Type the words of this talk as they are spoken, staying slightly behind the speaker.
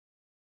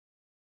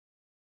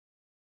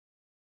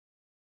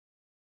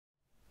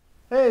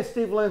Hey,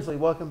 Steve Lindsley,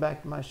 welcome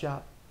back to my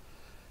shop.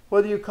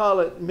 Whether you call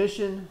it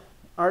mission,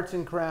 arts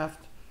and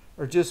craft,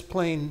 or just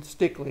plain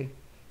Stickley,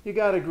 you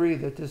got to agree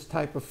that this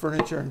type of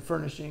furniture and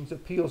furnishings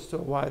appeals to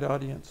a wide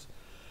audience.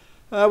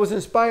 I was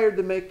inspired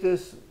to make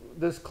this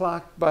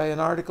clock by an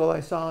article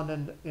I saw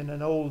in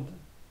an old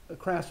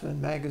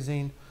Craftsman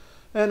Magazine,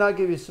 and I'll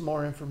give you some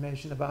more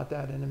information about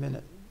that in a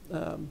minute.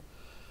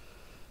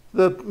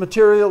 The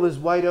material is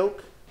white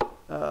oak,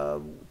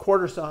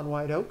 quarter sawn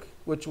white oak,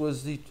 which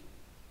was the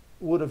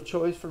wood of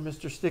choice for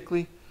Mr.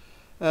 Stickley.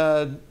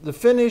 The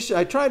finish,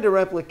 I tried to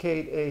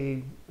replicate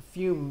a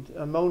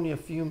ammonia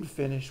fumed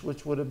finish,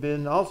 which would have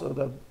been also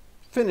the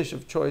finish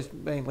of choice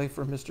mainly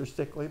for Mr.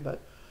 Stickley,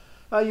 but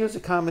I used a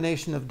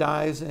combination of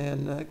dyes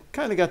and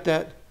kind of got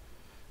that,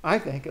 I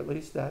think at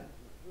least, that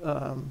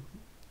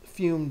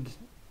fumed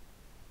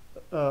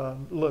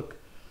look.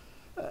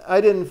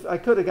 I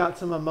could have got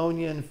some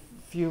ammonia and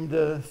fumed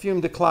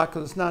the clock,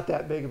 because it's not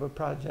that big of a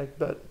project,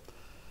 but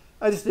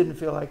I just didn't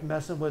feel like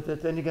messing with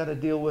it. Then you got to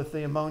deal with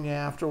the ammonia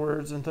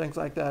afterwards and things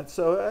like that.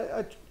 So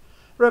I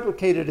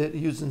replicated it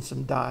using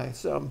some dye.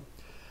 So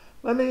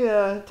let me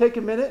take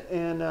a minute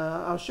and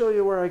I'll show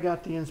you where I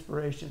got the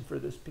inspiration for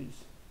this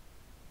piece.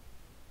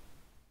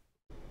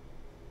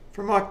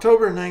 From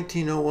October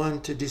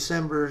 1901 to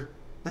December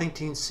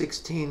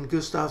 1916,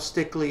 Gustav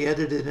Stickley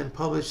edited and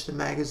published a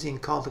magazine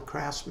called The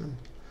Craftsman.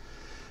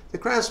 The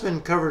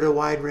Craftsman covered a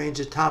wide range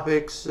of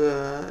topics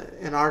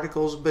and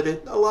articles, but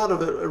a lot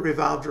of it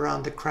revolved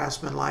around the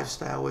craftsman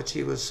lifestyle, which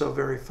he was so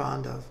very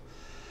fond of.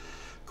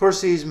 Of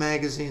course, these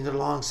magazines are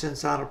long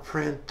since out of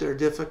print. They're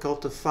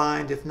difficult to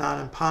find, if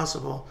not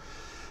impossible.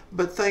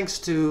 But thanks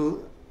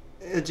to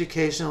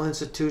educational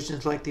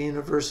institutions like the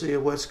University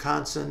of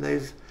Wisconsin,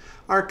 they've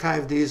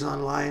archived these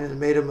online and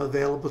made them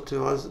available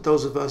to us,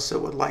 those of us that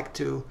would like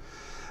to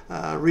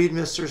read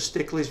Mr.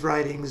 Stickley's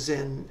writings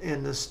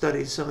and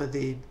study some of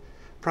the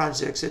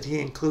projects that he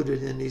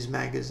included in these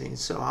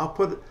magazines. So I'll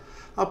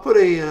put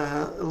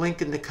a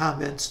link in the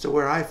comments to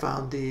where I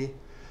found the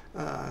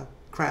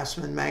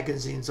Craftsman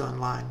magazines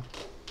online.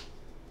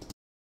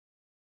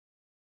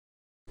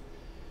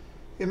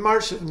 In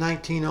March of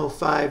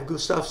 1905,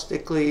 Gustav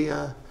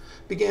Stickley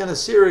began a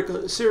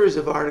series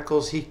of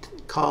articles he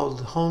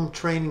called Home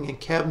Training and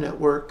Cabinet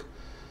Work,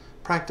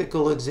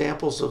 Practical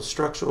Examples of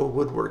Structural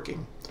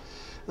Woodworking.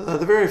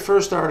 The very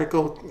first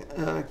article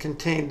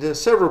contained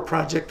several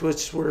projects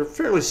which were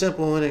fairly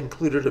simple and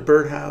included a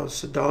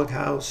birdhouse, a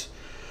doghouse,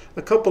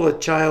 a couple of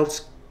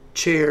child's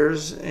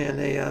chairs, and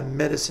a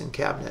medicine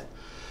cabinet.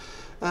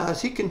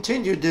 He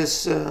continued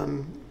this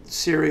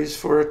series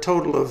for a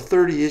total of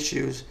 30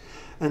 issues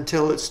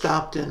until it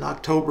stopped in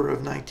October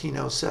of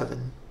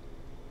 1907.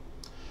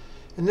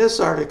 In this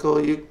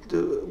article,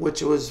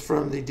 which was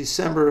from the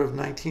December of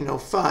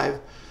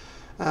 1905,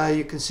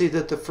 you can see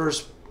that the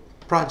first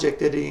project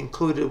that he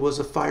included was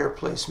a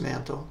fireplace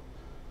mantel.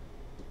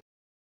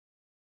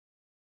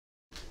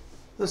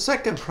 The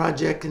second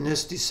project in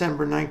this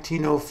December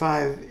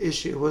 1905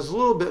 issue was a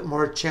little bit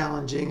more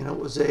challenging, and it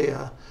was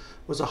a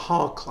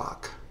hall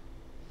clock.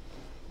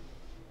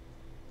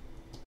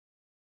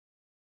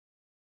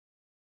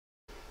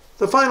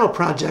 The final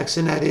projects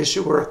in that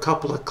issue were a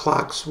couple of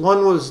clocks.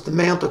 One was the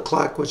mantel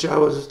clock, which I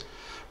was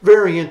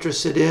very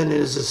interested in and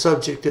is the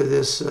subject of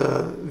this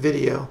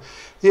video.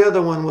 The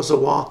other one was a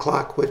wall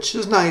clock, which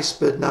is nice,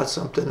 but not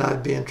something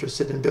I'd be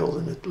interested in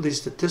building, at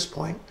least at this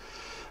point.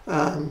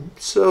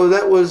 So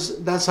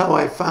that's how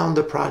I found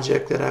the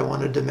project that I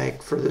wanted to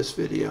make for this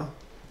video.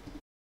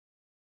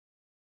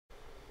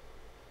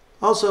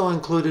 Also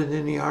included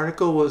in the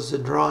article was a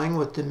drawing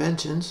with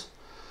dimensions.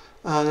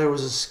 There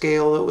was a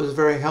scale that was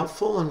very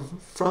helpful,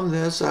 and from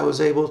this I was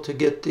able to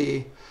get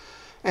the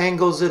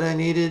angles that I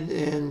needed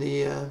and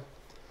the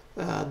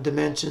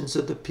dimensions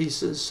of the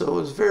pieces, so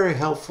it was very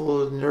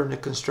helpful during the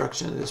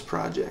construction of this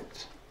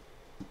project.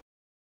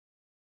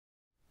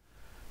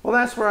 Well,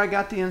 that's where I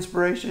got the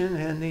inspiration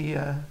and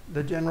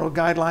the general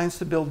guidelines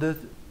to build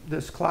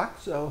this clock.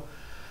 So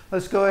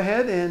let's go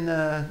ahead and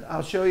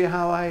I'll show you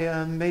how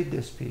I made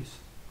this piece.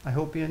 I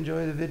hope you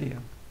enjoy the video.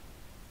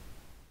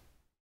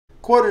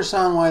 Quarter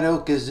sawn white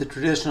oak is the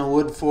traditional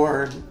wood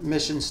for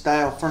mission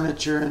style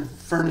furniture and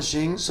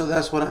furnishings, so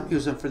that's what I'm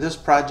using for this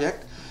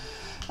project.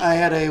 I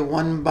had a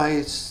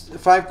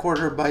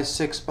 5/4 by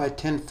 6 by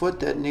 10 foot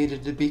that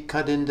needed to be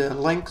cut into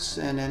lengths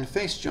and then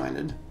face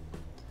jointed.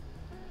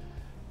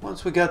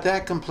 Once we got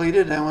that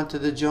completed, I went to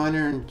the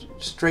joiner and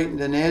straightened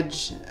an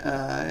edge,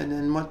 and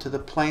then went to the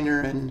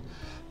planer and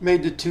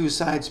made the two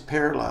sides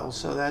parallel.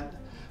 So that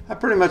I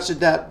pretty much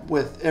did that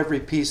with every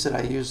piece that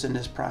I used in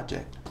this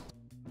project.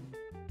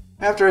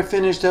 After I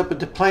finished up with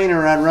the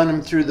planer, I run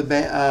them through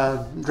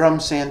the drum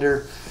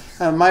sander.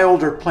 My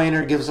older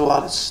planer gives a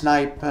lot of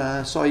snipe,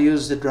 so I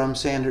use the drum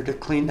sander to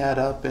clean that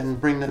up and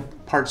bring the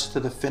parts to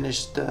the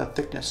finished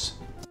thickness.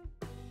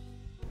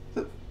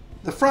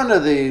 The front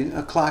of the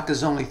clock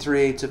is only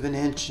 3/8 of an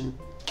inch in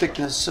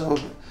thickness, so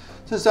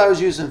since I was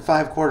using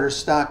 5/4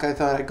 stock, I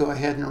thought I'd go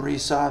ahead and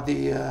resaw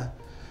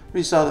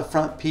the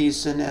front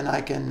piece, and then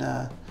I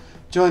can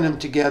join them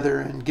together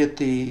and get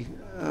the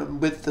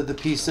width of the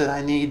piece that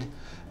I need.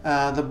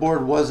 The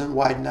board wasn't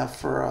wide enough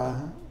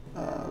for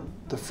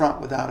the front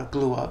without a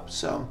glue up,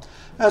 so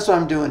that's what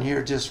I'm doing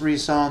here, just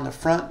resawing the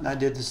front, and I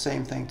did the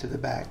same thing to the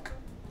back.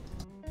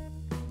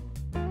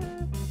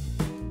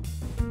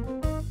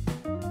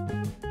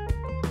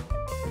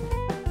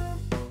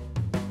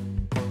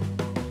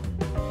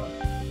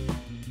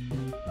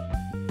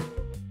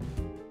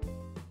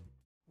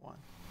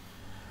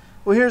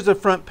 Well, here's the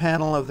front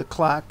panel of the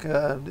clock.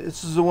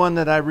 This is the one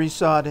that I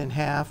resawed in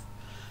half.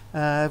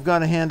 I've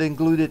gone ahead and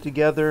glued it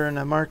together, and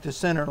I marked the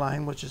center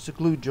line, which is the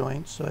glue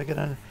joint. So I got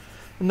a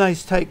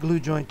nice tight glue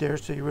joint there,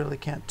 so you really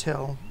can't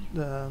tell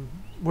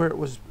where it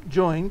was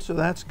joined, so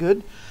that's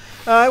good.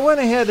 I went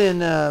ahead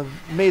and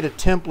made a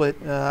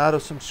template out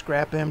of some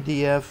scrap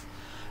MDF.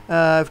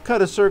 I've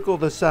cut a circle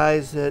the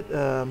size that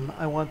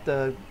I want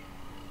the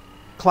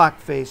clock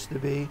face to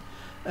be.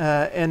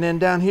 And then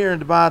down here at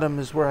the bottom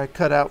is where I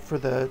cut out for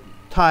the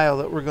tile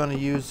that we're going to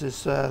use.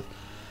 This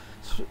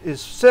it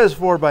says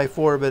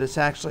 4x4, but it's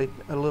actually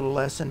a little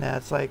less than that.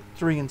 It's like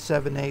 3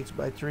 7/8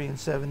 by 3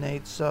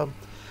 7/8. So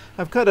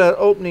I've cut an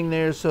opening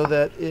there so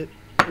that it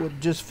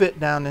would just fit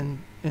down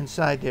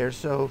inside there.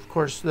 So of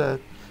course the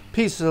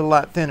piece is a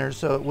lot thinner,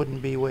 so it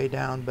wouldn't be way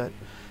down, but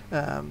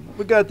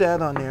we got that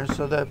on there.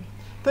 So the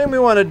thing we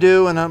want to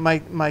do, and on my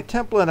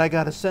template, I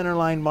got a center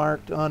line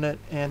marked on it,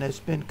 and it's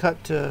been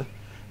cut to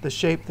the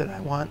shape that I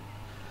want.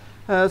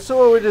 So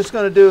what we're just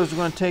going to do is we're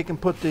going to take and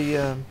put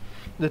the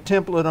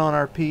template on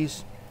our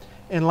piece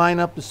and line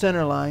up the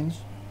center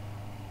lines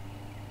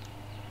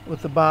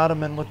with the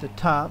bottom and with the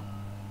top.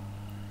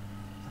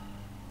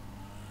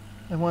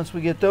 And once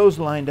we get those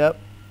lined up,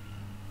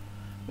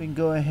 we can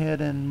go ahead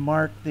and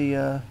mark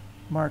the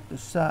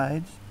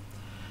sides.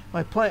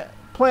 My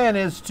plan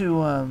is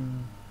to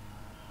on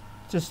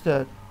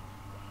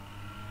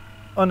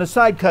the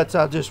side cuts,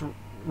 I'll just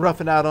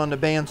rough it out on the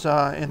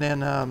bandsaw, and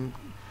then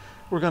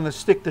we're going to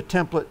stick the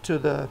template to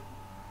the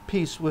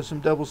piece with some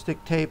double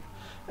stick tape,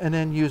 and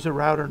then use a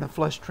router and a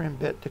flush trim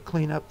bit to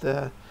clean up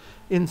the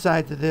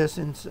inside of this,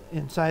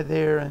 inside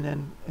there,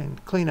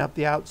 and clean up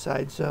the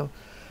outside. So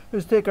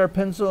let's take our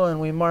pencil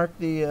and we mark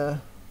the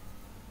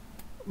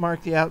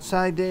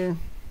outside there,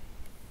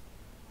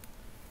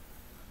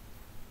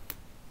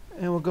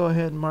 and we'll go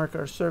ahead and mark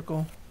our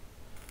circle.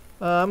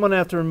 I'm going to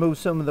have to remove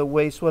some of the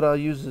waste. What I'll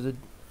use is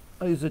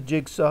I'll use a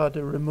jigsaw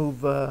to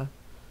remove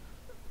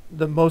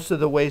the most of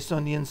the waste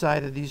on the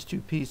inside of these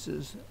two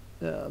pieces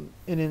and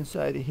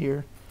inside of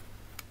here.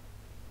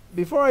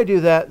 Before I do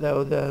that,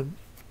 though, the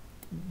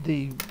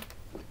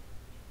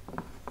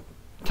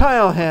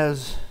tile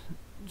has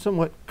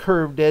somewhat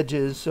curved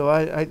edges, so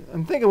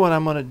I'm thinking what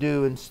I'm going to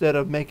do, instead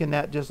of making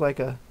that just like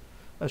a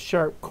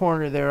sharp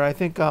corner there, I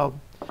think I'll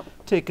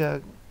take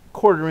a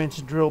 1/4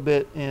 inch drill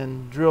bit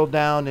and drill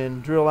down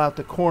and drill out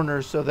the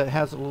corners so that it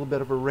has a little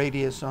bit of a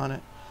radius on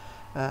it.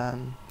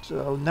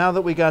 So now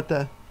that we got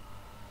the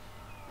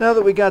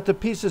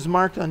pieces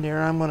marked on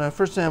there,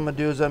 first thing I'm gonna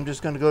do is I'm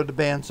just gonna go to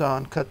the bandsaw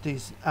and cut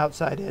these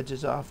outside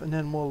edges off, and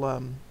then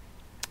we'll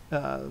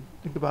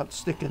think about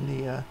sticking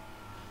the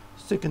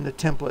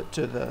template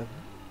to the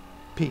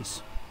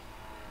piece.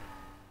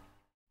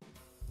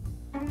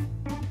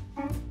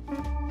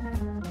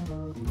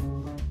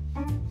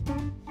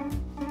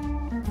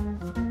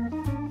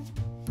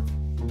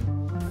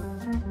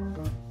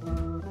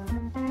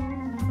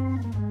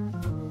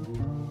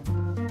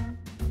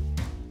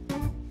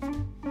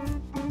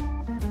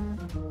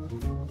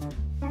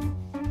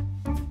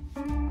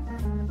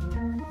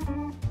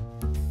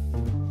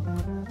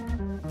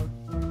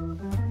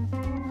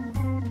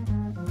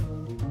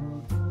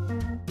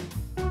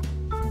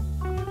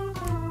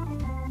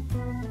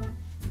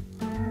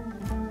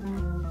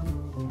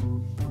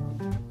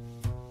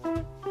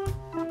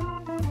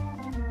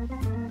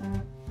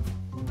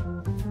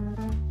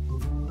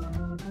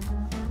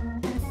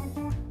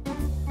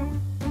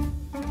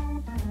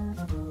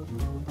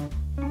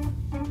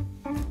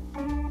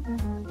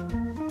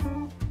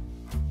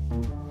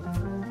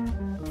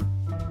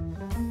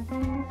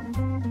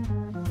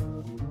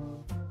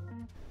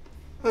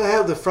 I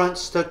have the front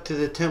stuck to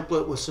the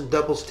template with some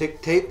double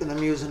stick tape, and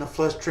I'm using a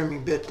flush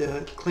trimming bit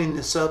to clean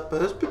this up.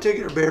 But this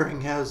particular bit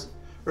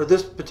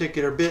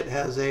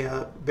has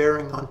a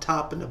bearing on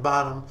top and the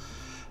bottom.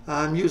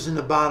 I'm using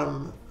the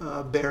bottom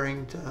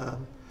bearing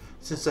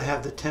since I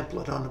have the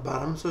template on the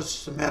bottom, so it's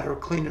just a matter of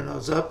cleaning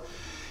those up.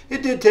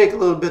 It did take a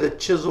little bit of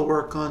chisel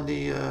work on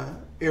the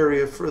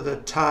area for the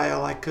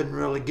tile. I couldn't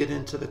really get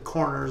into the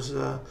corners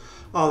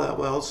all that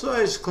well, so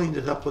I just cleaned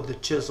it up with the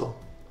chisel.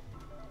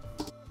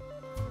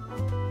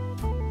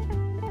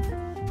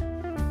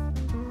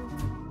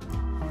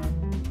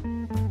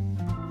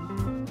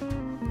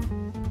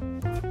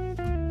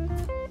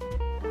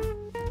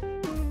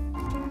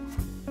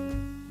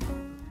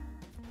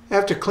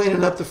 After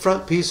cleaning up the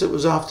front piece, it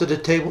was off to the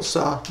table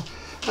saw.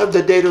 I have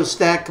the dado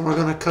stack, and we're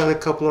going to cut a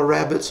couple of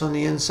rabbets on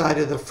the inside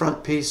of the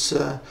front piece.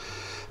 The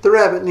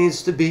rabbet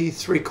needs to be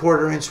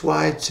 3/4 inch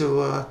wide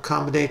to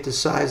accommodate the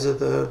size of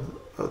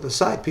the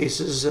side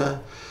pieces.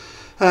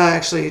 I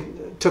actually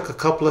took a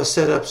couple of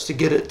setups to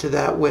get it to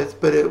that width,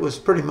 but it was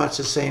pretty much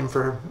the same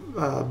for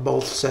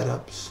both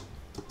setups.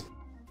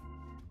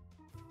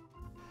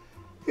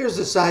 Here's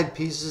the side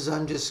pieces.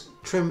 I'm just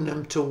trimming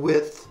them to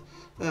width.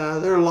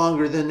 They're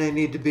longer than they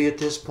need to be at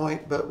this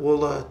point, but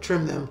we'll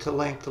trim them to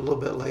length a little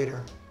bit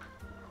later.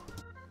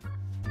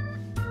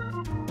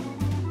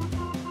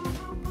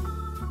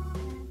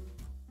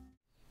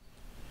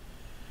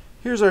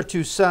 Here's our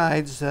two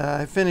sides.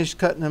 I finished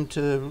cutting them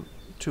to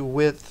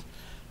width,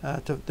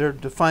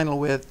 to final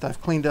width.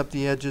 I've cleaned up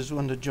the edges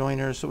on the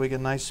joiner so we get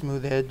a nice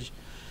smooth edge.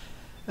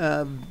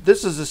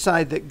 This is the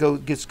side that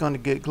going to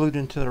get glued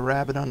into the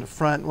rabbet on the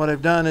front. What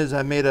I've done is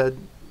I made a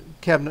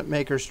cabinet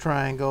maker's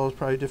triangle. It's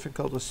probably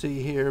difficult to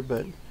see here,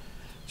 but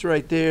it's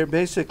right there.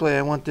 Basically,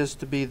 I want this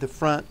to be the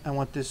front. I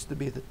want this to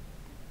be the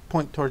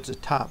point towards the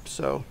top.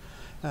 So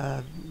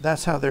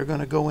that's how they're going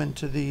to go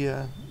into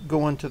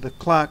the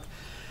clock.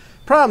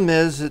 Problem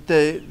is that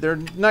they're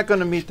not going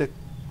to meet the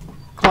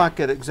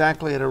clock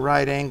exactly at a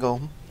right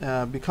angle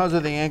because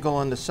of the angle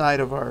on the side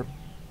of our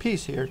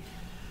piece here.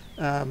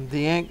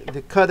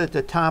 The cut at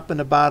the top and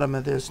the bottom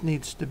of this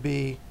needs to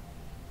be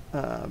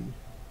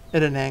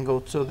at an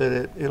angle so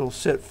that it'll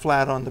sit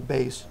flat on the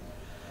base.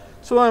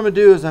 So what I'm going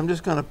to do is I'm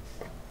just going to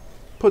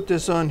put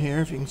this on here,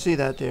 if you can see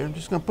that there. I'm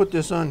just going to put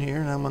this on here,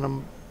 and I'm going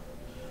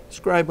to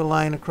scribe a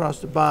line across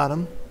the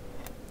bottom.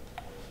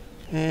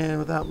 And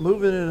without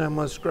moving it, I'm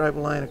going to scribe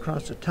a line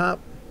across the top.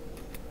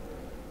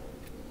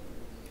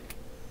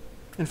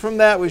 And from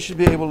that, we should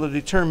be able to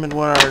determine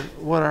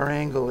what our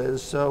angle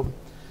is. So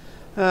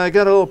I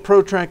got a little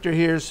protractor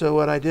here, so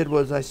what I did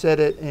was I set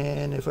it,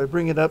 and if I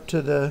bring it up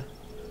to the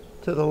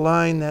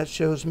line, that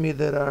shows me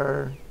that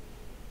our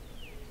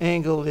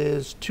angle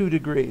is 2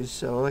 degrees.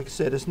 So like I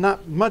said, it's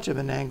not much of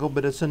an angle,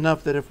 but it's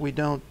enough that if we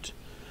don't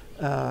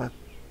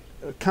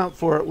account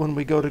for it when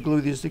we go to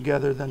glue these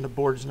together, then the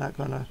board's not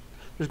going to,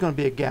 there's going to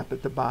be a gap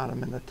at the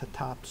bottom and at the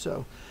top.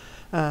 So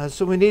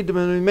so we need to,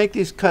 when we make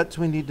these cuts,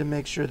 we need to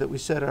make sure that we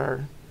set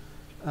our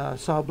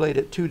saw blade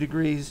at 2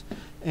 degrees,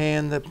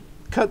 and the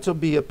cuts will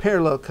be a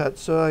parallel cut.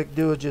 So all I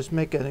do is just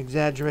make an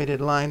exaggerated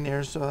line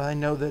there so I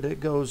know that it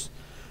goes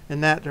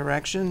in that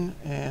direction,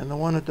 and the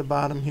one at the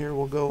bottom here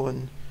will go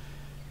in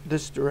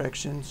this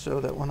direction,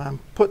 so that when I'm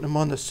putting them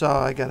on the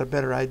saw, I got a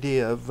better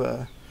idea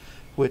of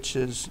which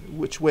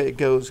way it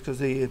goes, because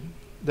the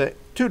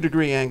 2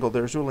 degree angle,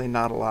 there's really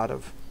not a lot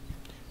of,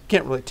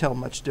 can't really tell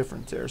much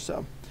difference there.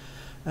 So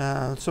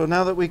so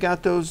now that we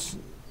got those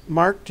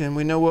marked and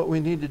we know what we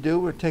need to do,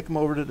 we'll take them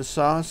over to the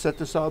saw, set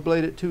the saw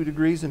blade at 2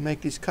 degrees, and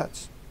make these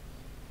cuts.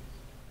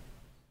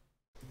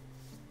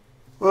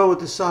 Well, with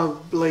the saw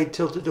blade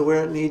tilted to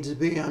where it needs to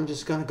be, I'm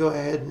just going to go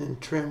ahead and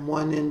trim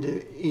one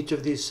into each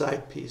of these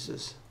side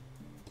pieces.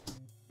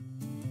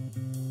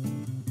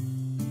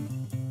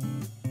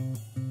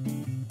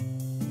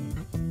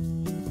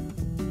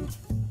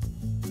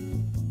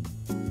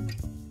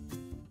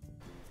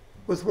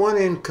 With one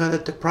end cut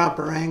at the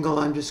proper angle,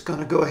 I'm just going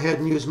to go ahead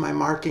and use my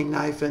marking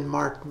knife and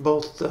mark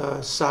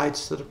both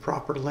sides to the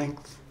proper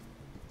length.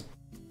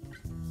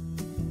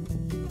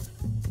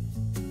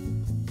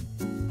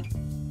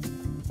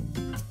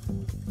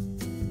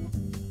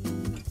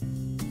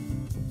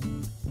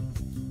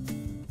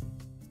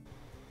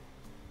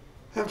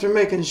 After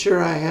making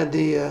sure I had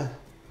the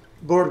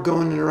board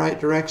going in the right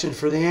direction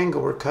for the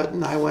angle we're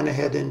cutting, I went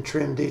ahead and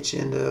trimmed each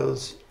end of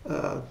those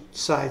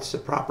sides to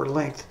proper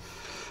length.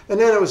 And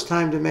then it was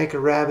time to make a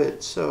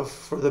rabbet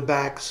for the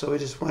back, so we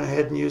just went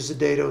ahead and used the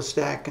dado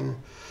stack and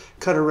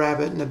cut a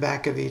rabbet in the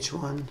back of each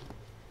one.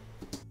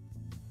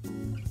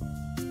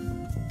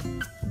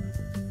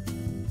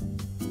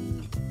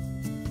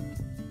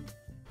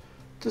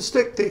 To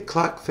stick the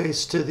clock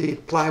face to the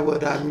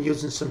plywood, I'm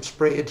using some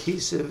spray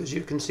adhesive, as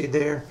you can see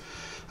there.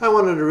 I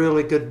wanted a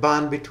really good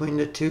bond between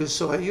the two,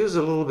 so I used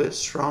a little bit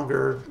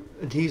stronger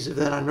adhesive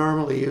than I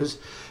normally use,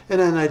 and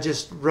then I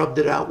just rubbed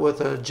it out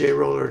with a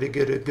J-roller to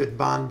get a good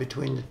bond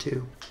between the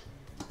two.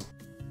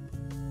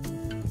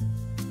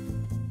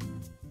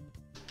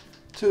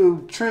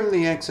 To trim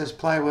the excess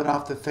plywood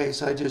off the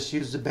face, I just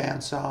used a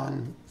bandsaw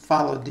and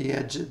followed the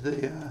edge of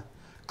the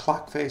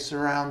clock face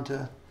around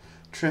to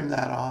trim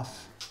that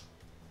off.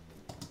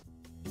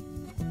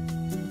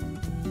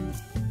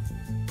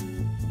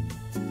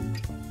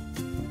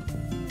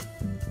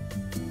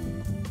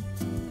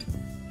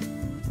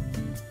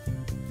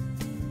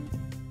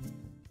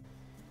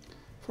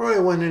 Before I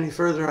went any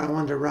further, I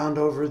wanted to round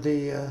over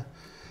the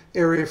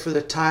area for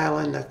the tile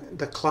and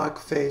the clock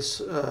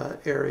face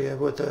area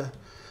with a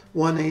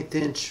 1/8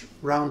 inch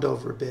round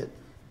over bit.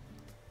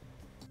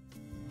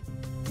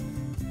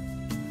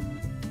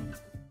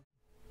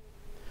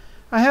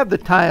 I have the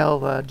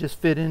tile just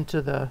fit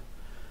into the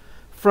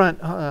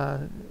front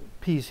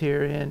piece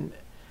here, and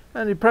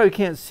you probably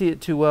can't see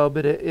it too well,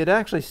 but it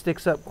actually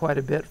sticks up quite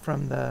a bit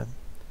from the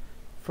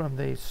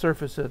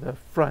surface of the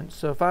front.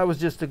 So if I was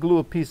just to glue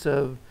a piece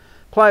of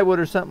plywood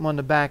or something on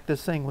the back,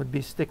 this thing would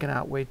be sticking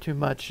out way too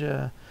much,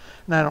 and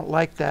I don't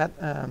like that.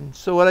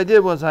 So what I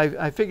did was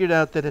I figured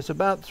out that it's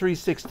about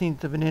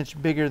 3/16 of an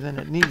inch bigger than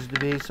it needs to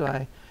be, so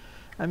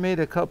I I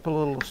made a couple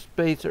little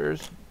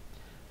spacers.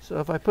 So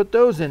if I put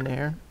those in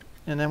there,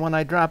 and then when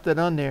I drop that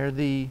on there,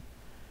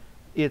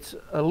 it's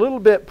a little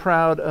bit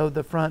proud of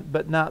the front,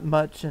 but not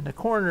much, and the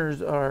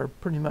corners are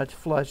pretty much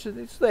flush.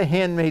 It's a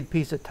handmade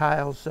piece of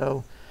tile,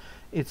 so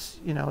it's,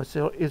 you know,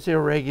 it's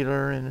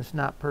irregular and it's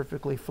not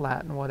perfectly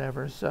flat and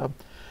whatever. So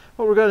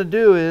what we're going to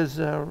do is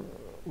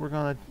we're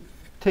going to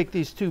take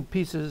these two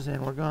pieces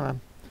and we're going to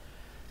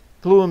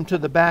glue them to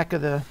the back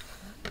of the,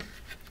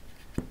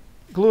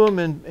 glue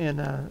them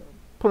and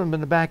put them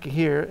in the back of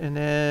here, and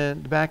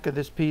then the back of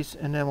this piece,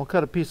 and then we'll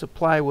cut a piece of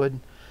plywood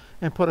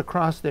and put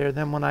across there.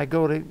 Then when I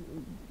go to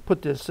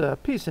put this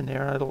piece in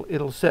there,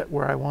 it'll set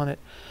where I want it.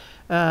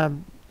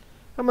 I'm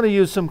going to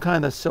use some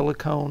kind of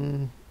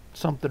silicone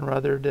something or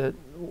other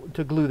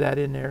to glue that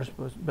in there,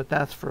 but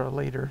that's for a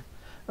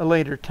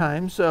later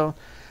time. So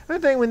the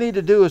thing we need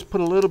to do is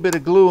put a little bit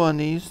of glue on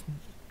these,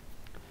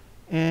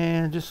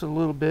 and just a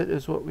little bit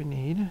is what we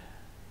need.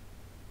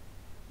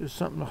 Just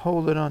something to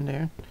hold it on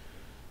there.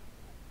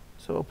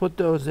 So I'll put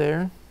those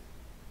there.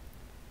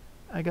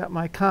 I got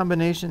my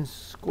combination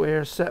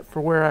square set for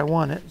where I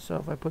want it, so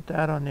if I put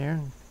that on there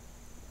and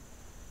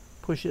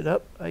push it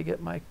up, I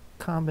get my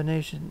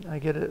combination. I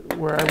get it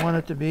where I want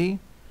it to be.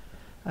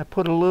 I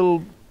put a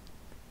little,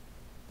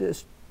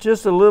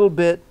 just a little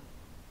bit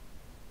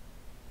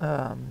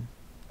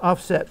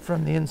offset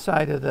from the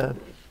inside of the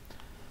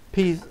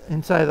piece,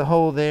 inside of the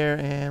hole there,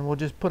 and we'll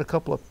just put a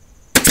couple of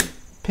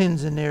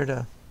pins in there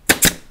to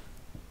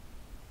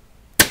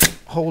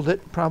hold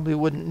it. Probably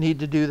wouldn't need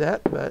to do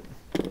that, but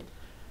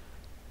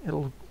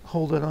it'll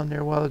hold it on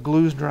there while the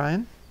glue's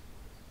drying.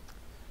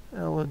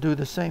 And we'll do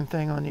the same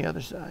thing on the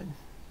other side.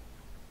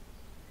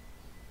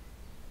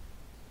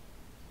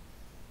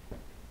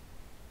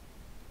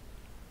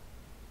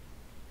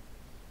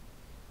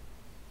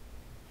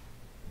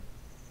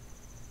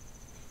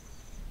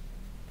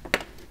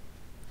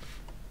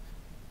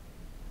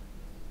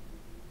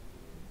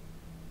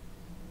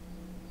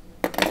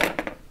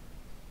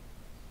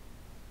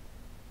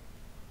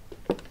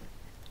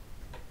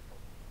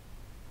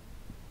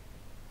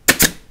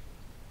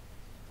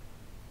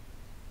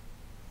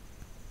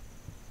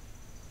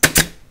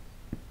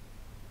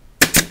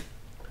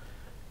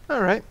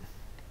 Alright,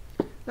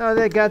 now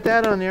that I got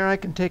that on there, I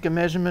can take a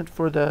measurement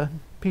for the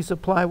piece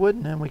of plywood,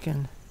 and then we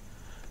can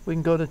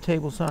go to the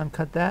table saw and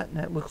cut that, and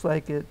that looks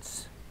like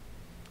it's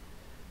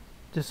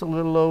just a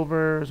little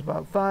over, it's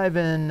about 5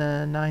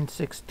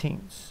 9/16.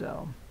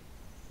 So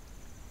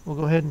we'll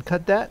go ahead and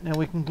cut that, and then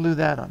we can glue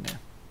that on there.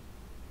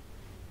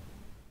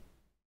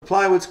 The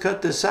plywood's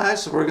cut this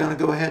size, so we're going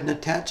to go ahead and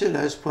attach it.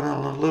 I just put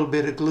on a little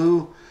bit of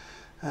glue,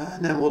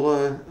 and then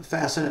we'll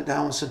fasten it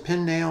down with some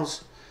pin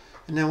nails.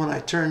 And then when I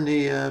turn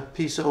the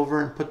piece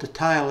over and put the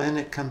tile in,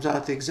 it comes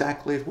out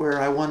exactly where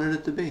I wanted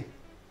it to be.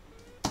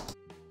 I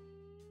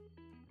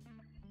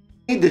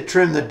need to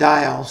trim the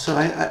dial, so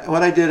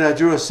what I did, I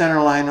drew a center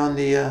line on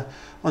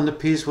the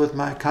piece with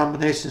my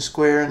combination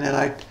square, and then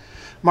I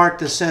marked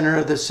the center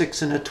of the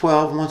 6 and the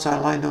 12. Once I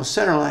line those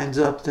center lines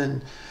up,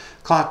 then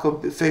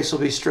face will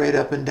be straight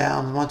up and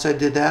down. And once I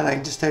did that, I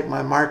can just take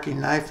my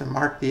marking knife and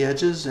mark the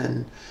edges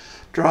and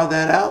draw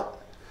that out.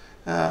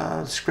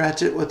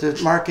 Scratch it with the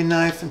marking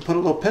knife and put a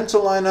little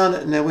pencil line on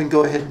it, and then we can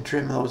go ahead and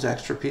trim those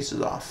extra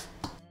pieces off.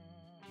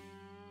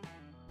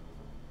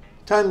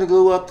 Time to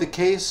glue up the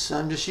case.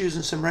 I'm just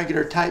using some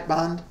regular Tite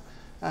Bond.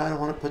 I don't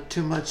want to put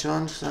too much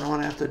on because I don't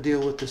want to have to deal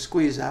with the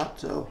squeeze out.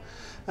 So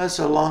that's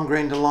a long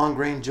grain to long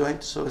grain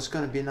joint, so it's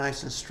going to be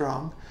nice and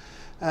strong.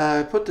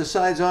 I put the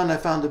sides on. I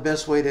found the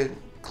best way to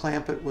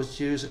clamp it was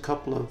to use a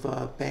couple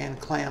of band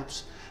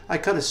clamps. I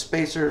cut a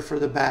spacer for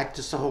the back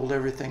just to hold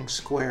everything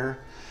square.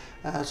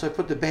 So I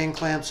put the band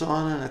clamps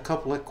on and a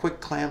couple of quick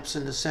clamps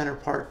in the center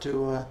part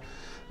to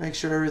make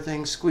sure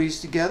everything's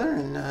squeezed together,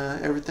 and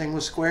everything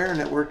was square,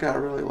 and it worked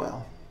out really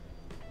well.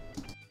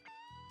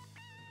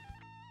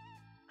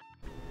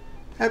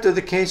 After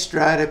the case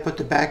dried, I put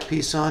the back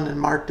piece on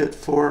and marked it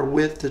for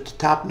width at the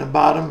top and the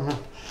bottom,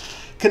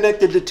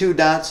 connected the 2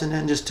 dots, and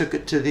then just took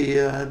it to the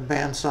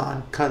bandsaw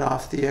and cut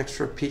off the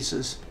extra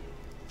pieces.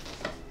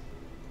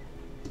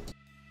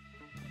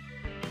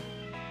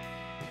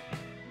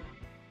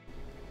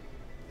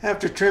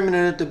 After trimming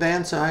it at the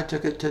bandsaw, I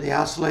took it to the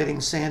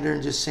oscillating sander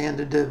and just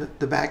sanded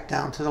the back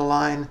down to the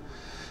line.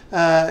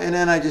 And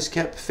then I just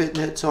kept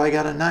fitting it, so I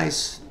got a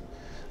nice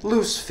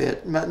loose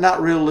fit.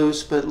 Not real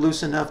loose, but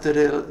loose enough that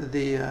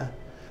the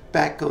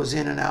back goes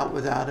in and out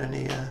without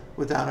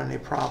any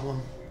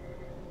problem.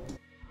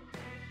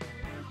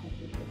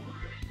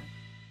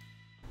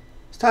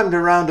 It's time to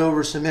round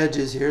over some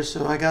edges here.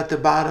 So I got the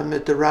bottom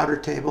at the router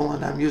table,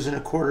 and I'm using a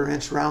 1/4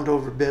 inch round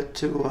over bit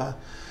to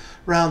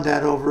round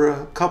that over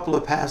a couple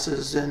of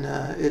passes, and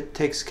it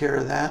takes care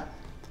of that.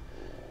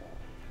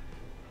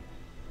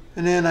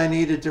 And then I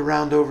needed to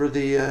round over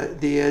the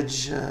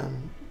edge,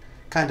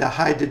 kind of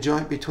hide the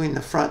joint between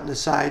the front and the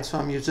side, so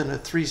I'm using a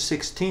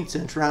 3/16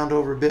 inch round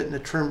over bit and a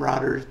trim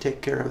router to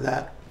take care of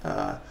that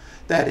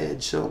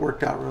edge, so it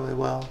worked out really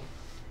well.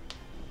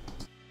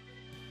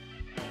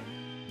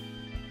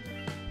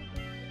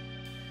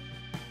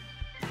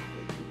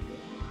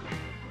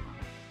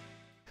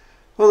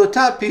 Well, the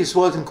top piece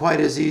wasn't quite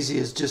as easy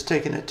as just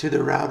taking it to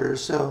the router.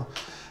 So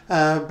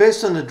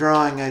based on the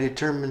drawing, I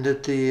determined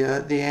that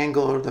the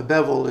angle or the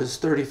bevel is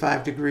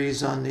 35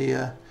 degrees on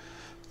the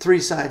three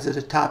sides of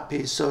the top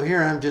piece. So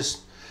here I'm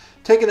just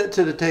taking it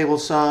to the table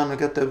saw, and I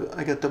got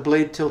the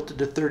blade tilted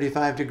to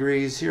 35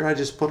 degrees. Here I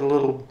just put a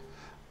little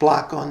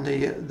block on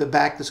the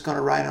back that's going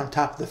to ride on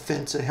top of the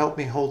fence to help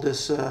me hold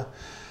this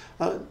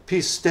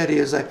piece steady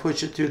as I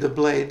push it through the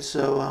blade.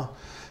 So I'll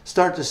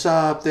start the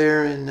saw up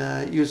there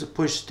and use a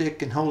push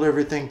stick and hold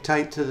everything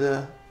tight to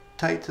the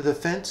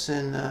fence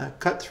and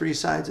cut three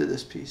sides of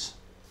this piece.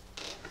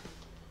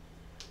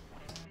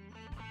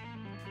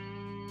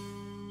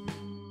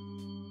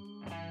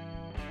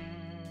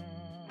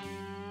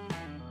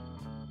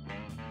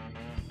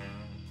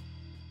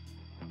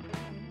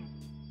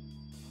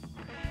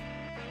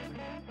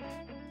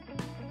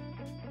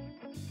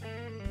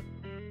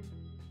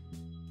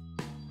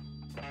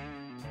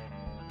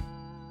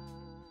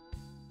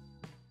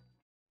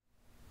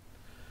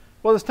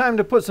 Well, it's time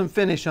to put some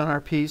finish on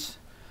our piece.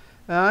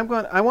 I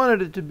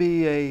wanted it to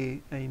be a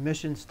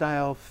mission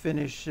style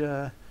finish,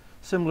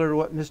 similar to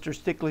what Mr.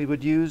 Stickley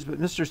would use, but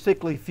Mr.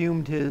 Stickley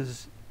fumed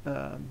his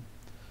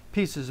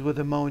pieces with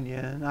ammonia,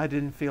 and I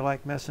didn't feel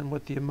like messing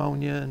with the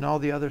ammonia and all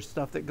the other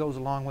stuff that goes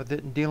along with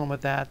it and dealing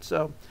with that.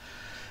 So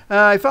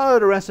I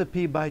followed a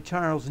recipe by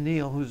Charles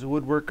Neal, who's a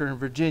woodworker in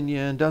Virginia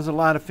and does a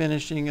lot of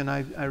finishing, and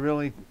I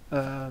really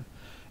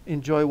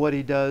enjoy what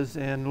he does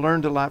and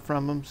learned a lot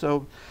from him.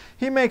 So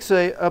he makes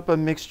up a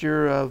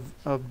mixture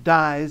of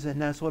dyes, and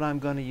that's what I'm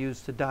going to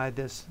use to dye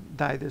this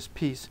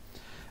piece.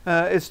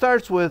 It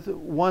starts with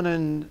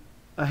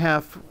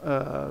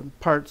 1.5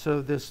 parts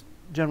of this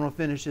general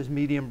finish is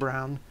medium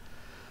brown.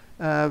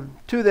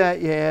 To that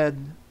you add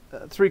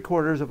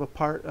 3/4 of a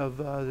part of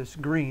this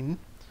green,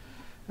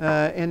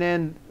 and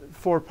then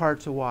 4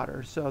 parts of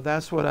water. So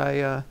that's what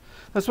I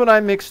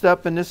mixed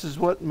up, and this is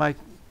what my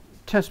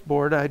test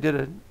board. I did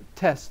a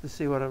test to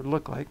see what it would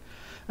look like.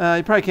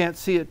 You probably can't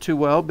see it too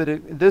well,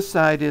 but this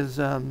side is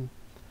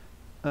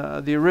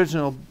the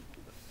original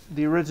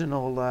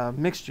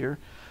mixture.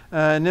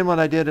 And then what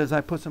I did is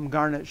I put some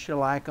garnet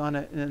shellac on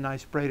it, and I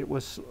sprayed it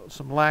with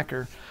some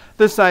lacquer.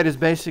 This side is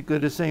basically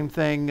the same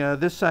thing.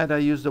 This side I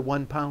used a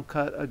 1 pound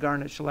cut of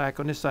garnet shellac.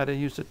 On this side I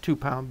used a 2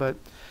 pound, but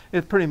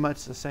it's pretty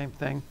much the same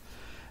thing.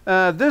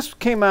 This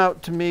came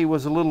out to me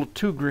was a little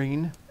too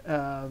green.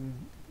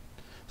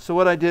 So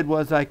what I did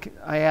was I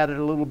added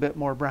a little bit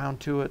more brown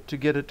to it to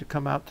get it to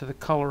come out to the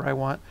color I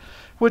want,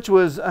 which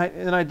was,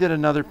 and I did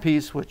another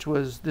piece, which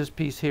was this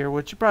piece here,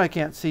 which you probably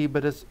can't see,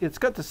 but it's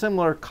got the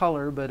similar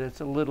color, but it's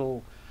a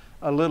little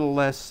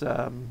less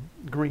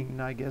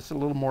green, I guess, a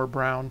little more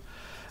brown.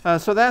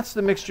 So that's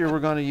the mixture we're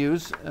going to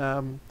use.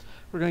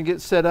 We're going to get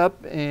set up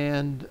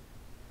and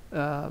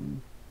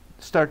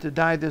start to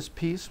dye this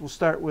piece. We'll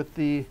start with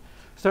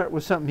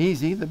something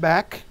easy, the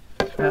back.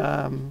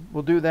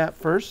 We'll do that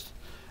first.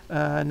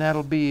 And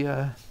that'll be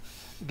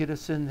get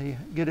us in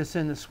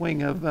the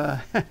swing of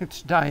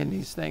dyeing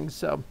these things.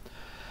 So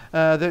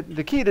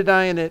the key to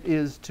dyeing it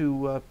is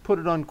to put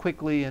it on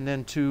quickly, and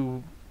then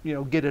to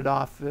get it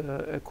off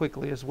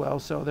quickly as well.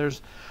 So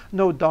there's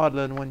no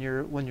dawdling when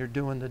you're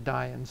doing the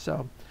dyeing.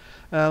 So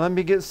let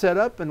me get set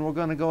up, and we're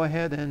going to go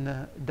ahead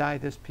and dye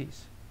this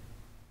piece.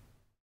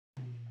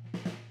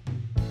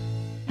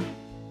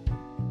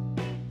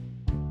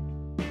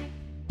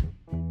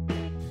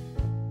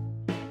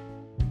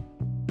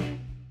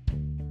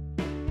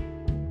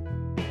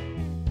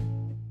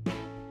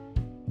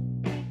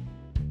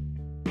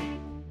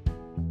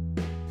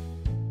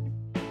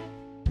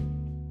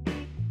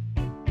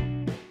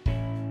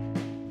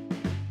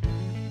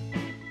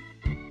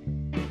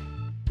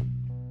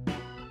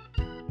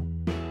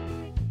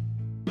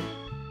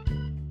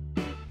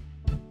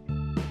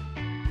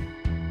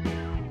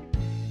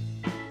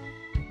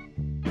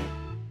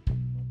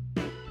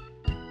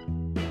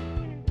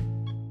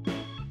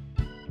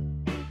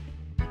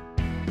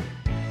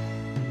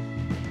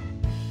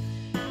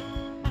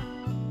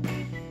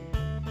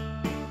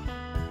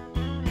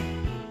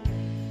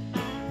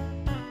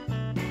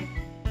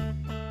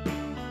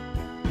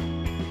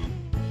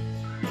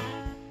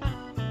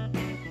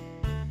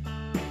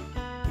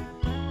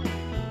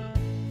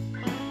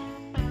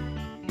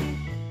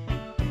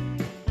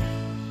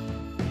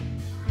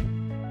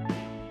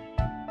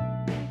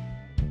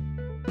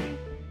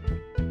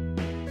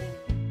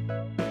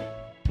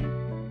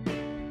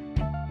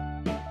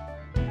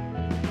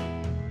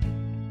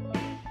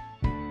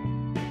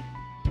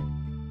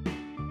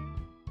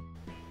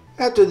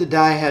 After the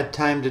dye had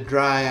time to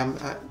dry,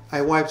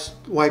 I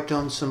wiped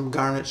on some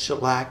garnet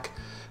shellac.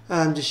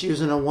 I'm just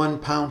using a 1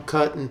 pound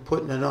cut and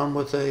putting it on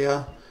with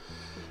a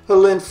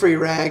lint-free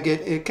rag.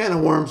 It kind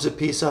of warms the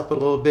piece up a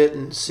little bit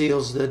and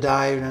seals the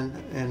dye,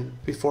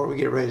 and before we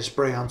get ready to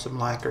spray on some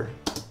lacquer.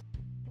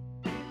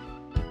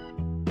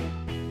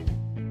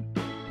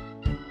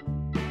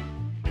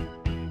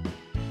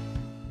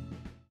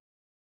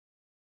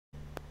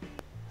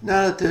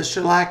 Now that the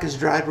shellac is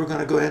dried, we're going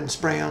to go ahead and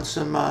spray on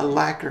some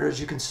lacquer. As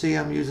you can see,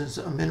 I'm using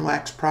a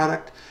Minwax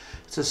product.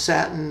 It's a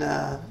satin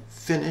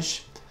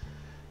finish.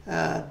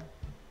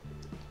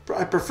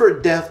 I prefer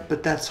depth,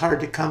 but that's hard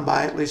to come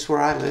by, at least where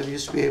I live.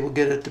 Used to be able to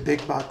get it at the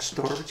big box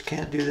store, but you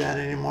can't do that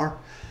anymore.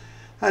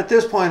 At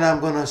this point, I'm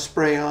going to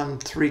spray on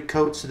 3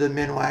 coats of the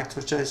Minwax,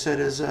 which I said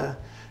is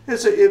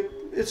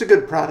it's a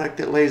good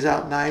product. It lays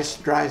out nice,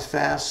 dries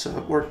fast, so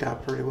it worked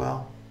out pretty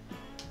well.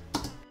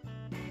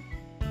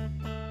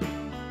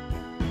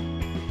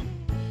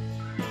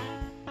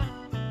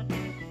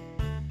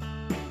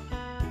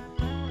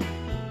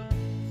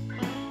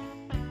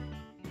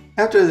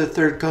 After the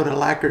 3rd coat of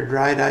lacquer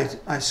dried,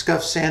 I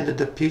scuff sanded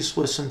the piece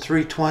with some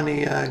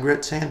 320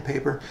 grit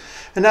sandpaper,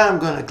 and now I'm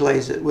going to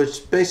glaze it,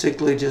 which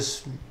basically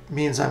just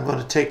means I'm going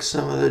to take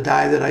some of the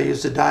dye that I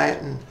used to dye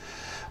it and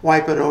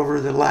wipe it over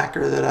the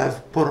lacquer that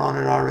I've put on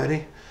it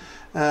already.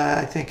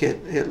 I think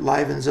it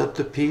livens up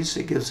the piece.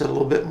 It gives it a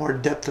little bit more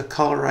depth of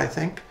color, I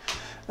think.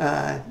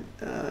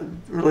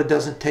 Really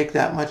doesn't take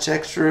that much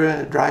extra.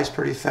 It dries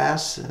pretty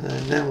fast, and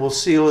then we'll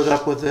seal it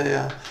up with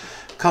a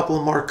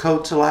couple more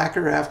coats of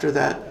lacquer after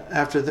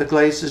the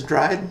glaze is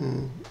dried,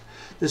 and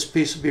this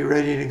piece will be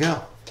ready to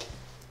go.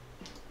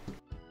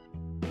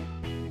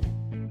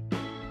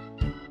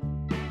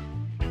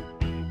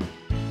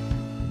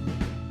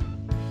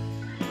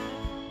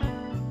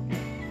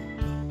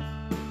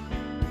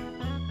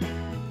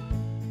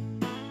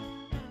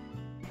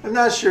 I'm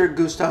not sure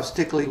Gustav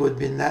Stickley would have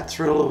been that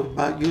thrilled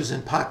about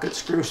using pocket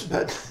screws,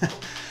 but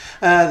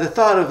the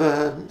thought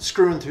of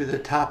screwing through the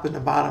top and the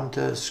bottom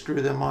to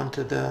screw them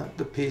onto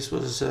the piece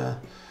was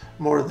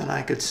more than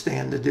I could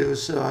stand to do.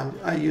 So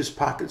I used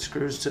pocket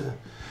screws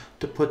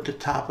to put the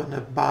top and the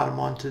bottom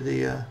onto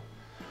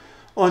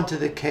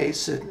the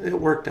case. It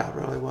worked out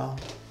really well.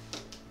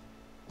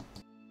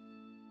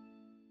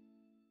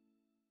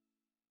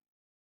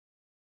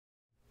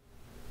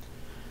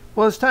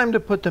 Well, it's time to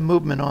put the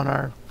movement on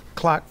our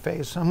clock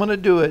face. I'm going to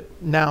do it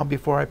now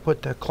before I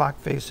put the clock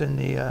face in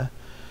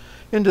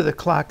into the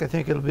clock. I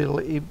think it'll be a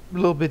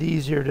little bit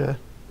easier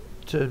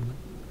to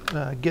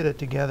get it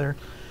together.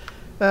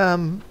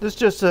 This is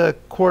just a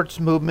quartz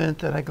movement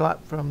that I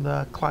got from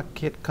the Clock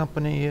Kit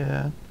company.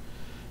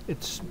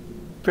 It's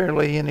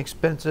fairly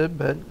inexpensive,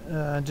 but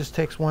it just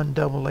takes 1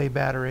 AA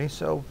battery,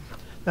 so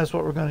that's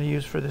what we're going to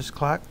use for this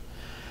clock.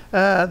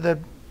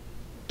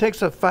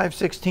 Takes a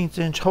 5/16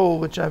 inch hole,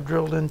 which I've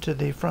drilled into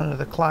the front of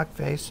the clock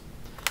face.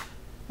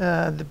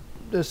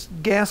 This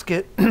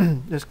gasket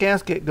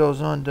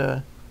goes on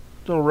to,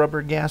 little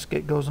rubber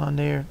gasket goes on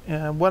there.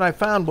 And what I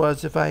found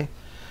was if I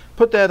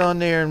put that on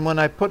there, and when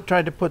I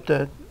tried to put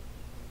the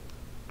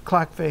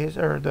clock face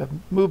or the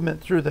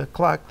movement through the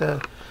clock,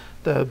 the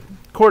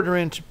 1/4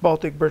 inch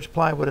Baltic birch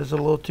plywood is a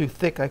little too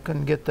thick. I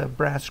couldn't get the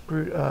brass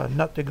screw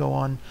nut to go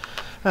on.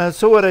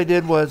 So what I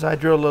did was I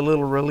drilled a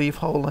little relief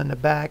hole in the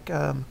back.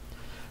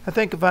 I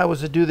think if I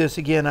was to do this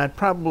again, I'd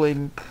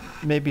probably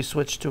maybe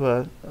switch to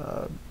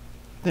a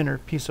thinner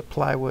piece of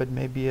plywood,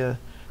 maybe a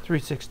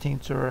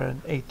 3/16 or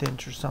an 1/8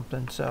 inch or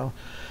something. So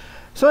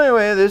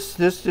anyway, this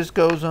just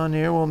goes on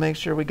here. We'll make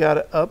sure we got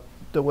it up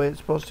the way it's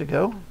supposed to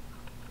go.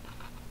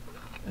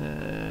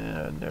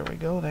 There we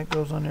go. That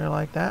goes on there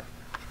like that.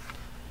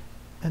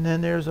 And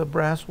then there's a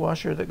brass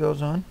washer that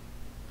goes on.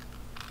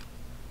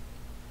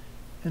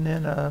 And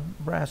then a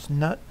brass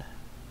nut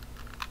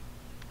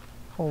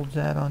holds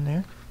that on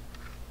there.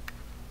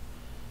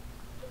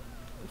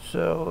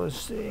 So let's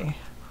see.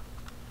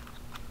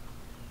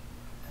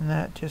 And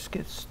that just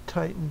gets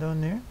tightened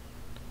on there.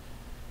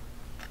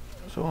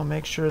 So we'll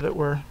make sure that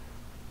we're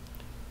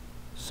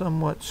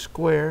somewhat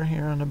square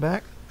here on the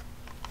back.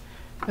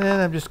 And then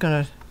I'm just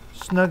going to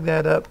snug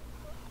that up.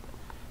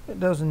 It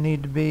doesn't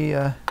need to be,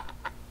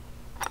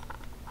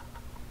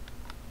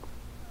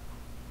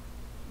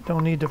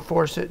 don't need to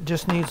force it,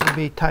 just needs to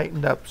be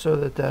tightened up so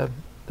that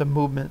the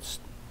movement's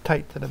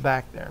tight to the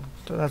back there.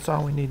 So that's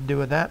all we need to do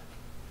with that.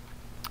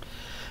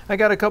 I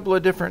got a couple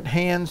of different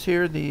hands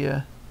here. These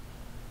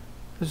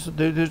are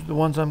the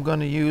ones I'm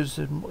going to use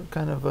in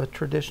kind of a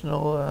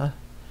traditional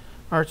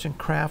arts and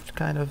craft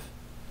kind of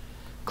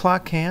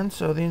clock hand.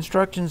 So the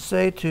instructions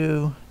say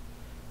to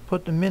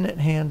put the minute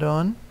hand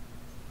on,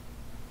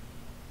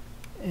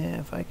 and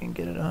if I can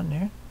get it on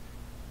there.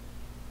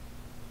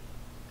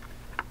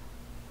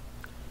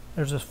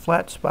 There's a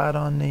flat spot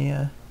on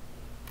the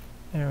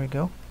there we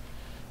go.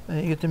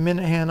 You get the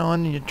minute hand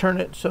on, and you turn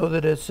it so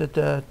that it's at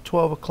the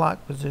 12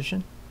 o'clock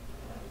position,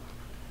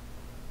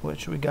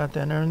 which we got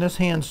that there. And this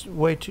hand's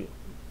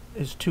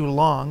is too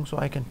long, so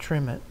I can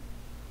trim it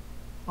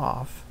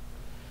off.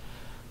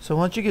 So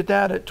once you get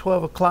that at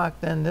 12 o'clock,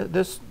 then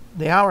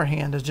the hour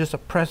hand is just a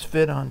press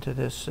fit onto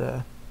this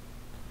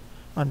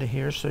onto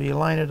here. So you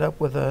line it up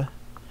with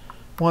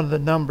one of the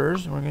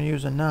numbers. We're going to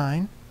use a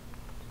 9.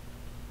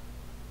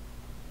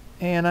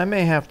 And I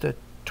may have to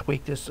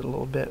tweak this a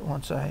little bit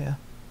once I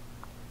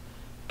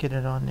get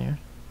it on there.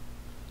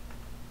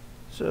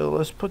 So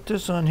let's put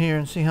this on here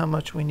and see how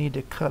much we need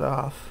to cut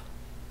off.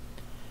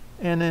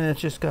 And then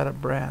it's just got a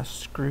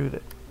brass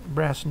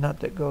nut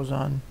that goes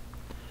on.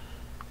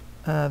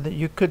 That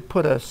you could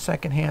put a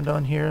second hand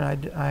on here.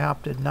 I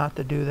opted not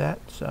to do that.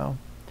 So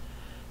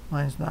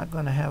Mine's not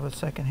going to have a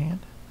second hand.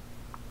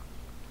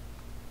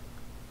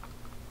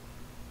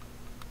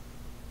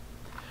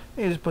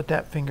 You just put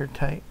that finger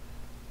tight.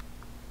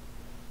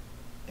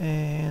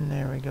 And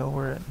there we go.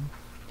 We're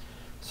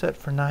set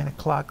for 9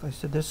 o'clock. Like I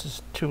said, this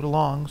is too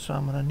long, so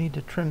I'm going to need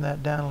to trim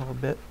that down a little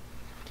bit.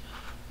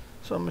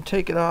 So I'm going to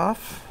take it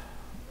off.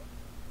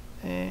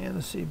 And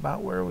let's see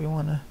about where we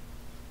want to.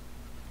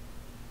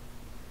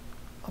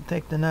 I'll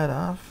take the nut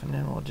off, and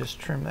then we'll just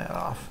trim that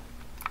off.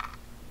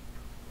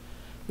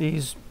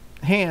 These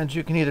hands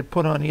you can either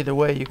put on either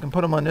way. You can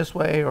put them on this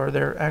way, or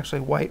they're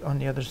actually white on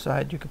the other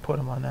side. You could put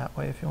them on that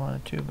way if you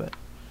wanted to, but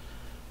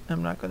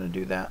I'm not going to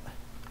do that.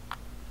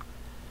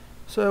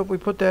 So if we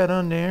put that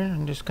on there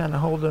and just kind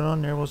of hold it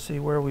on there, we'll see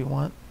where we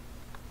want.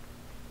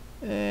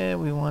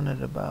 And we want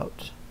it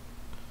about,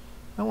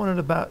 I want it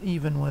about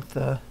even with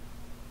the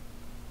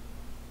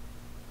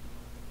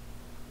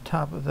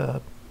top of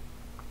the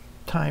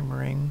time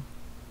ring.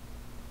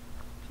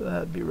 So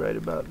that'd be right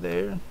about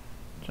there.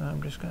 So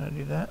I'm just going to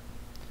do that.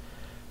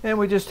 And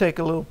we just take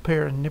a little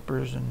pair of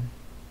nippers and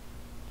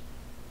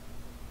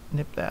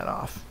nip that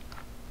off.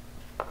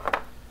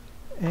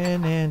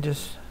 And then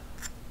just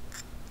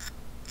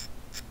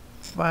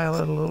file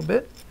it a little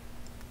bit.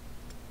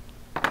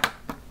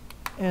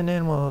 And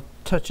then we'll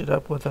touch it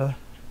up with a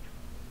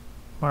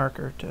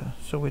marker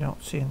so we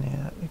don't see any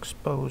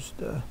exposed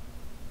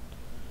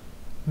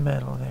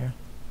metal there.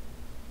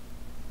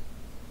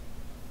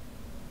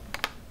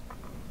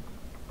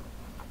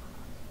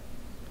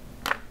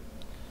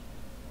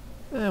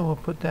 And we'll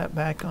put that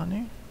back on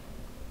there.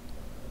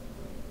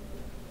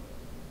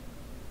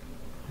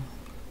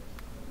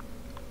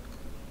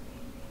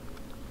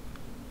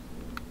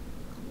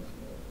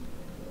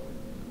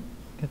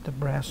 Get the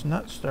brass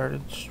nut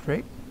started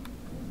straight.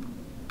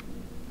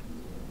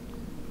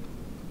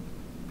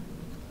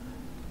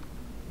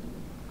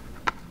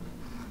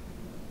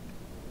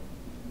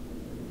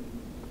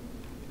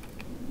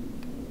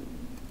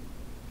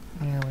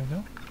 There we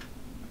go.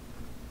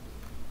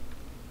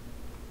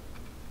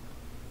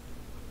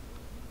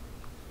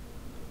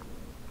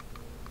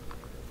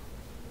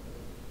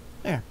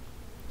 There.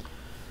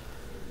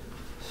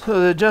 So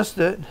to adjust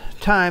the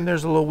time,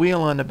 there's a little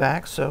wheel on the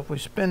back, so if we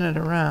spin it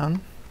around,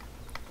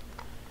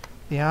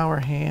 the hour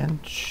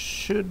hand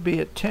should be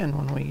at 10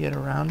 when we get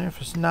around there.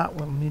 If it's not,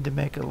 we'll need to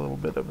make a little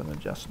bit of an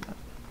adjustment.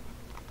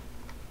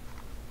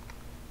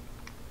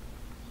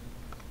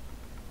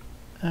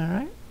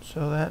 Alright,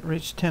 so that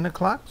reached 10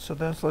 o'clock, so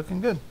that's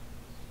looking good.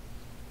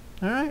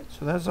 Alright,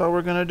 so that's all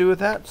we're going to do with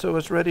that, so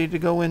it's ready to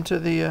go into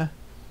the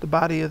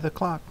body of the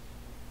clock.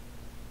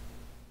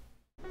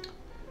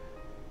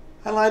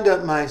 I lined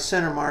up my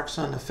center marks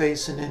on the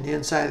face and in the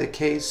inside of the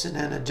case, and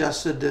then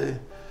adjusted it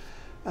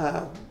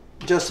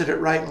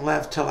right and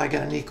left till I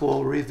got an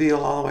equal reveal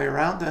all the way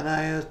around. Then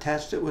I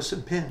attached it with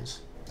some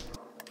pins.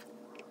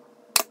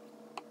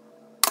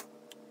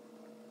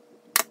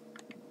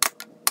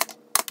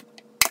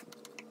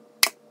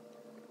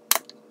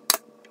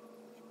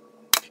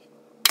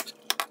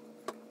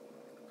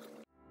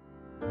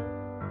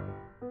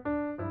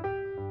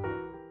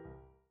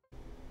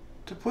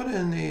 To put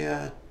in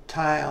the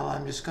tile,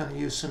 I'm just going to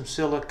use some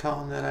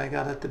silicone that I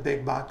got at the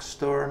big box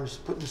store. I'm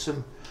just putting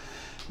some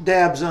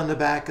dabs on the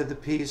back of the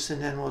piece,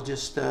 and then we'll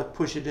just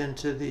push it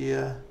into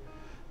the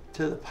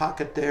to the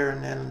pocket there,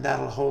 and then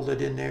that'll hold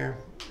it in there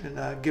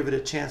and give it a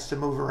chance to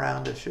move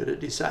around if should it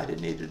decide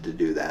it needed to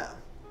do that.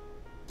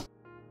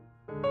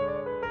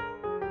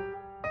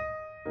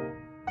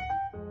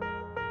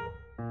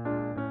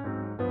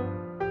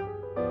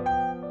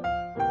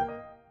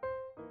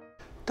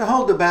 To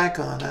hold the back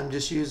on, I'm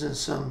just using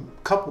some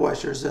cup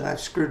washers that I've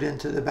screwed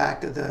into the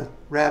back of the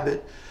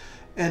rabbit,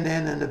 and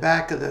then in the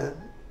back of the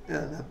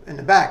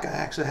I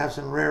actually have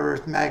some rare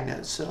earth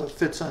magnets, so it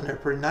fits on there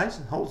pretty nice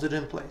and holds it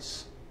in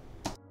place.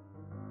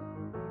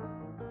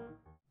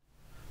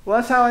 Well,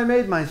 that's how I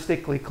made my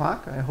Stickley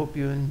clock. I hope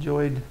you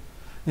enjoyed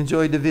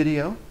the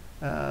video.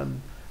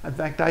 In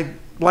fact, I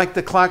liked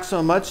the clock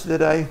so much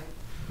that I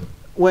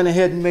went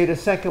ahead and made a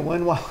second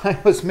one while I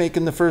was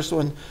making the first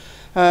one.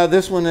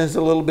 This one is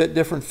a little bit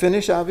different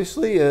finish,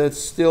 obviously. It's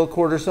still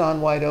quarter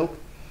sawn white oak.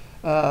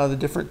 The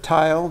different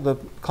tile, the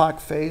clock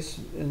face,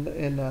 and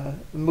the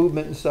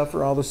movement and stuff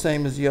are all the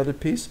same as the other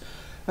piece.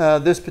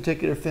 This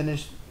particular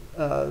finish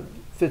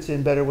fits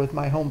in better with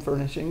my home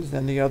furnishings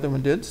than the other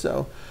one did.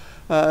 So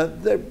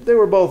they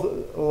were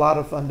both a lot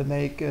of fun to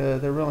make.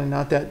 They're really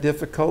not that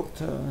difficult,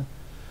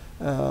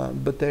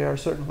 but they are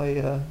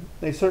certainly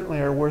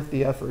are worth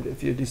the effort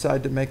if you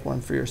decide to make one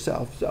for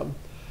yourself. So.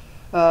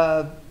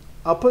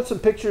 I'll put some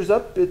pictures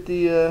up at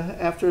the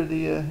at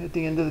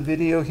the end of the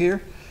video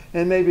here,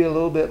 and maybe a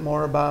little bit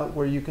more about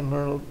where you can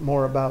learn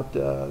more about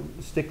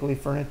Stickley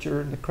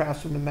furniture and the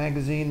Craftsman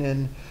Magazine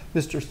and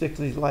Mr.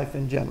 Stickley's life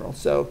in general.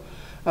 So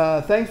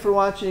thanks for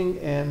watching,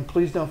 and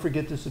please don't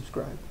forget to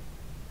subscribe.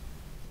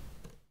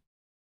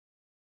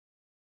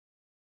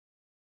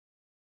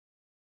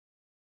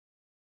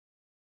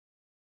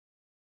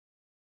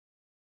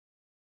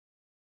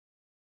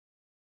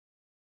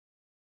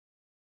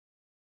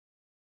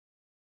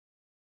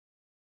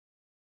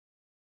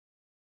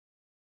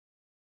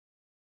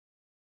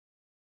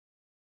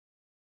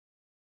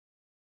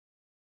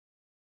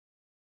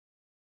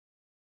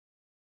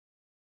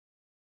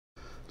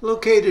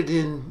 Located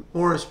in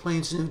Morris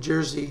Plains, New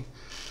Jersey,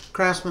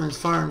 Craftsman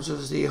Farms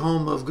was the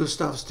home of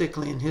Gustav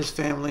Stickley and his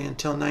family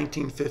until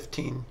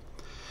 1915.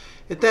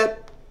 At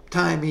that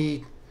time,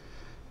 he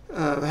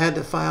had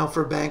to file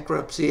for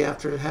bankruptcy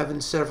after having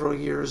several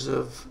years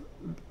of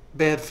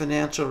bad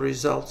financial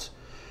results.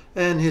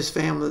 And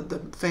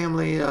the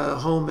family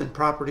home and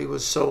property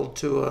was sold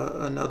to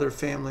another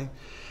family.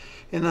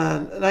 In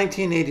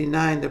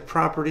 1989, the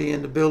property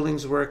and the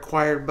buildings were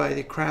acquired by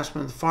the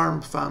Craftsman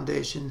Farm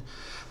Foundation,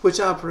 which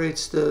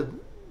operates the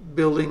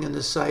building and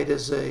the site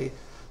as a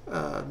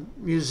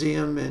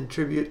museum in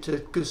tribute to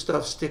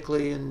Gustav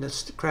Stickley and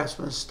the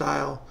Craftsman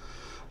style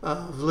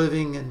of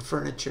living and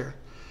furniture.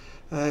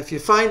 If you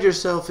find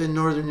yourself in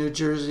northern New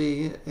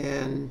Jersey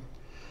and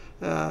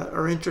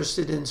are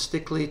interested in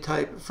Stickley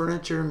type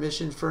furniture,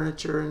 mission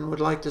furniture, and would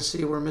like to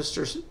see where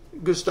Mr.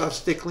 Gustav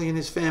Stickley and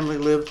his family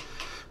lived,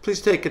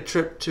 please take a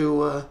trip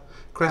to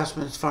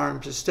Craftsman's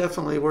Farms. It's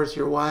definitely worth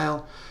your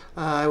while.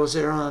 I was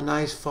there on a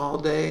nice fall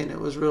day, and it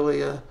was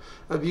really a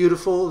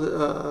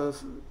beautiful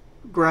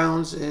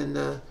grounds, and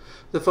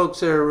the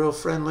folks there are real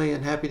friendly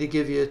and happy to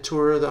give you a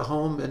tour of the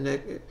home,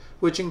 and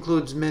which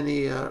includes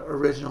many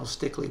original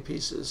Stickley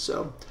pieces.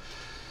 So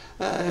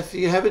if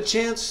you have a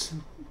chance,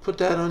 put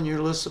that on your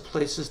list of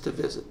places to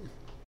visit.